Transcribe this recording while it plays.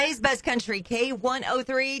Hawaii's Best Country,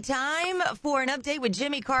 K103. Time for an update with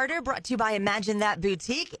Jimmy Carter, brought to you by Imagine That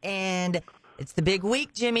Boutique. And it's the big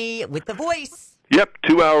week, Jimmy, with The Voice. Yep,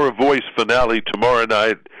 2-hour Voice finale tomorrow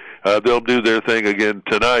night. They'll do their thing again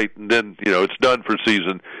tonight, and then, it's done for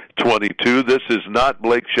season 22. This is not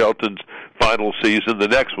Blake Shelton's final season. The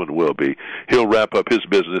next one will be. He'll wrap up his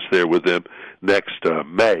business there with them next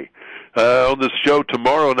May. On the show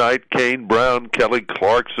tomorrow night, Kane Brown, Kelly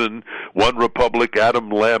Clarkson, One Republic, Adam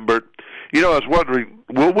Lambert. I was wondering,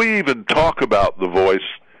 will we even talk about The Voice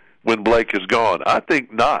when Blake is gone? I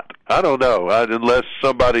think not. I don't know, unless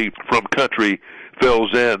somebody from country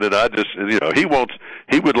fills in, and I just,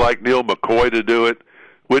 he would like Neil McCoy to do it,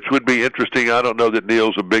 which would be interesting. I don't know that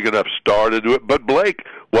Neil's a big enough star to do it, but Blake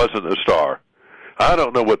wasn't a star. I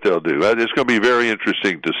don't know what they'll do. It's going to be very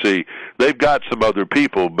interesting to see. They've got some other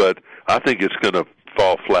people, but I think it's going to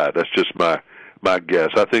fall flat. That's just my guess.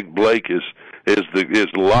 I think Blake is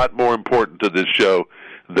a lot more important to this show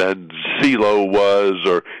than CeeLo was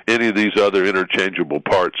or any of these other interchangeable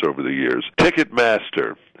parts over the years.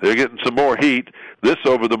 Ticketmaster, they're getting some more heat. This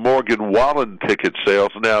over the Morgan Wallen ticket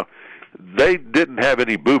sales. Now, they didn't have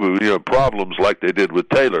any boo-boo, problems like they did with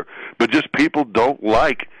Taylor, but just people don't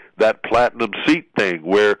like that platinum seat thing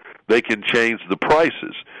where they can change the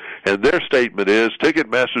prices. And their statement is,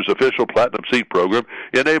 Ticketmaster's official platinum seat program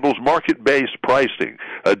enables market-based pricing,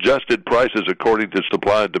 adjusted prices according to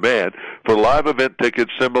supply and demand for live event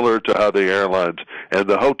tickets similar to how the airlines and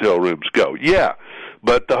the hotel rooms go. Yeah,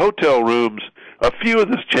 but the hotel rooms, a few of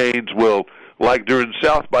the chains will, like during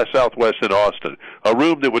South by Southwest in Austin, a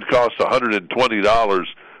room that would cost $120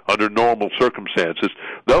 under normal circumstances,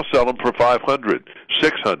 they'll sell them for $500,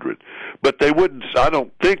 $600. But they wouldn't, I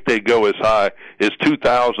don't think they go as high as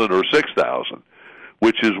 $2,000 or $6,000,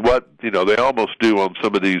 which is what, they almost do on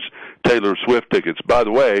some of these Taylor Swift tickets. By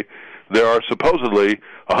the way, there are supposedly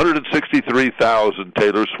 163,000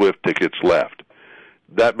 Taylor Swift tickets left.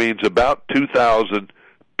 That means about 2,000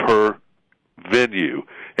 per venue.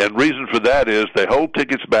 And reason for that is they hold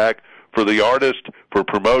tickets back for the artist, for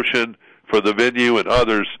promotion, for the venue and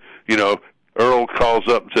others. Earl calls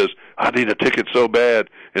up and says, I need a ticket so bad,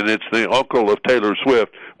 and it's the uncle of Taylor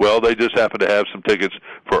Swift. Well, they just happen to have some tickets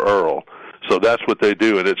for Earl. So that's what they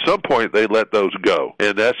do. And at some point, they let those go.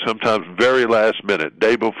 And that's sometimes very last minute,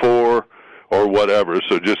 day before or whatever.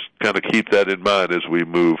 So just kind of keep that in mind as we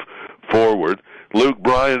move forward. Luke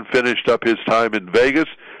Bryan finished up his time in Vegas.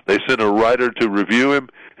 They sent a writer to review him,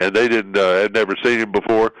 and they had never seen him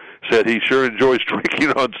before, said he sure enjoys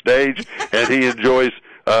drinking on stage, and he enjoys,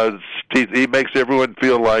 he makes everyone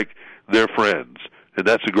feel like they're friends. And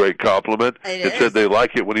that's a great compliment. It said they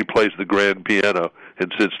like it when he plays the grand piano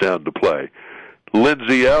and sits down to play.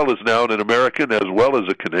 Lindsay Ell is now an American as well as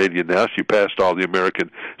a Canadian now. She passed all the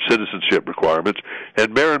American citizenship requirements.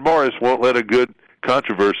 And Maren Morris won't let a good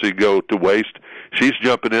controversy go to waste. She's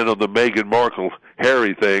jumping in on the Meghan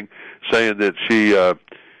Markle-Harry thing, saying that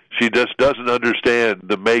she just doesn't understand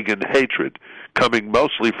the Meghan hatred coming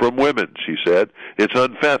mostly from women, she said. It's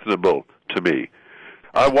unfathomable to me.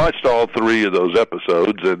 I watched all 3 of those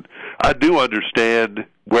episodes, and I do understand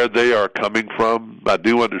where they are coming from. I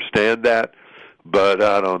do understand that, but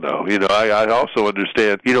I don't know. I also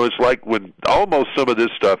understand, it's like when almost some of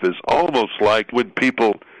this stuff is almost like when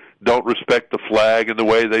people don't respect the flag in the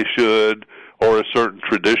way they should or a certain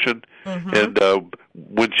tradition. Mm-hmm. And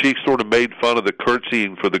when she sort of made fun of the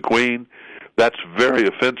curtsying for the Queen, that's very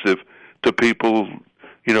offensive to people,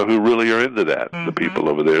 who really are into that, the people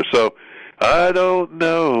over there. So I don't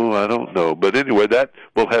know. But anyway, that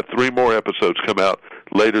will have 3 more episodes come out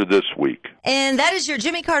later this week. And that is your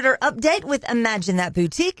Jimmy Carter update with Imagine That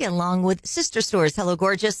Boutique, along with sister stores Hello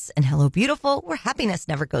Gorgeous and Hello Beautiful, where happiness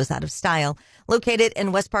never goes out of style. Located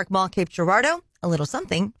in West Park Mall, Cape Girardeau, a little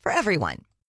something for everyone.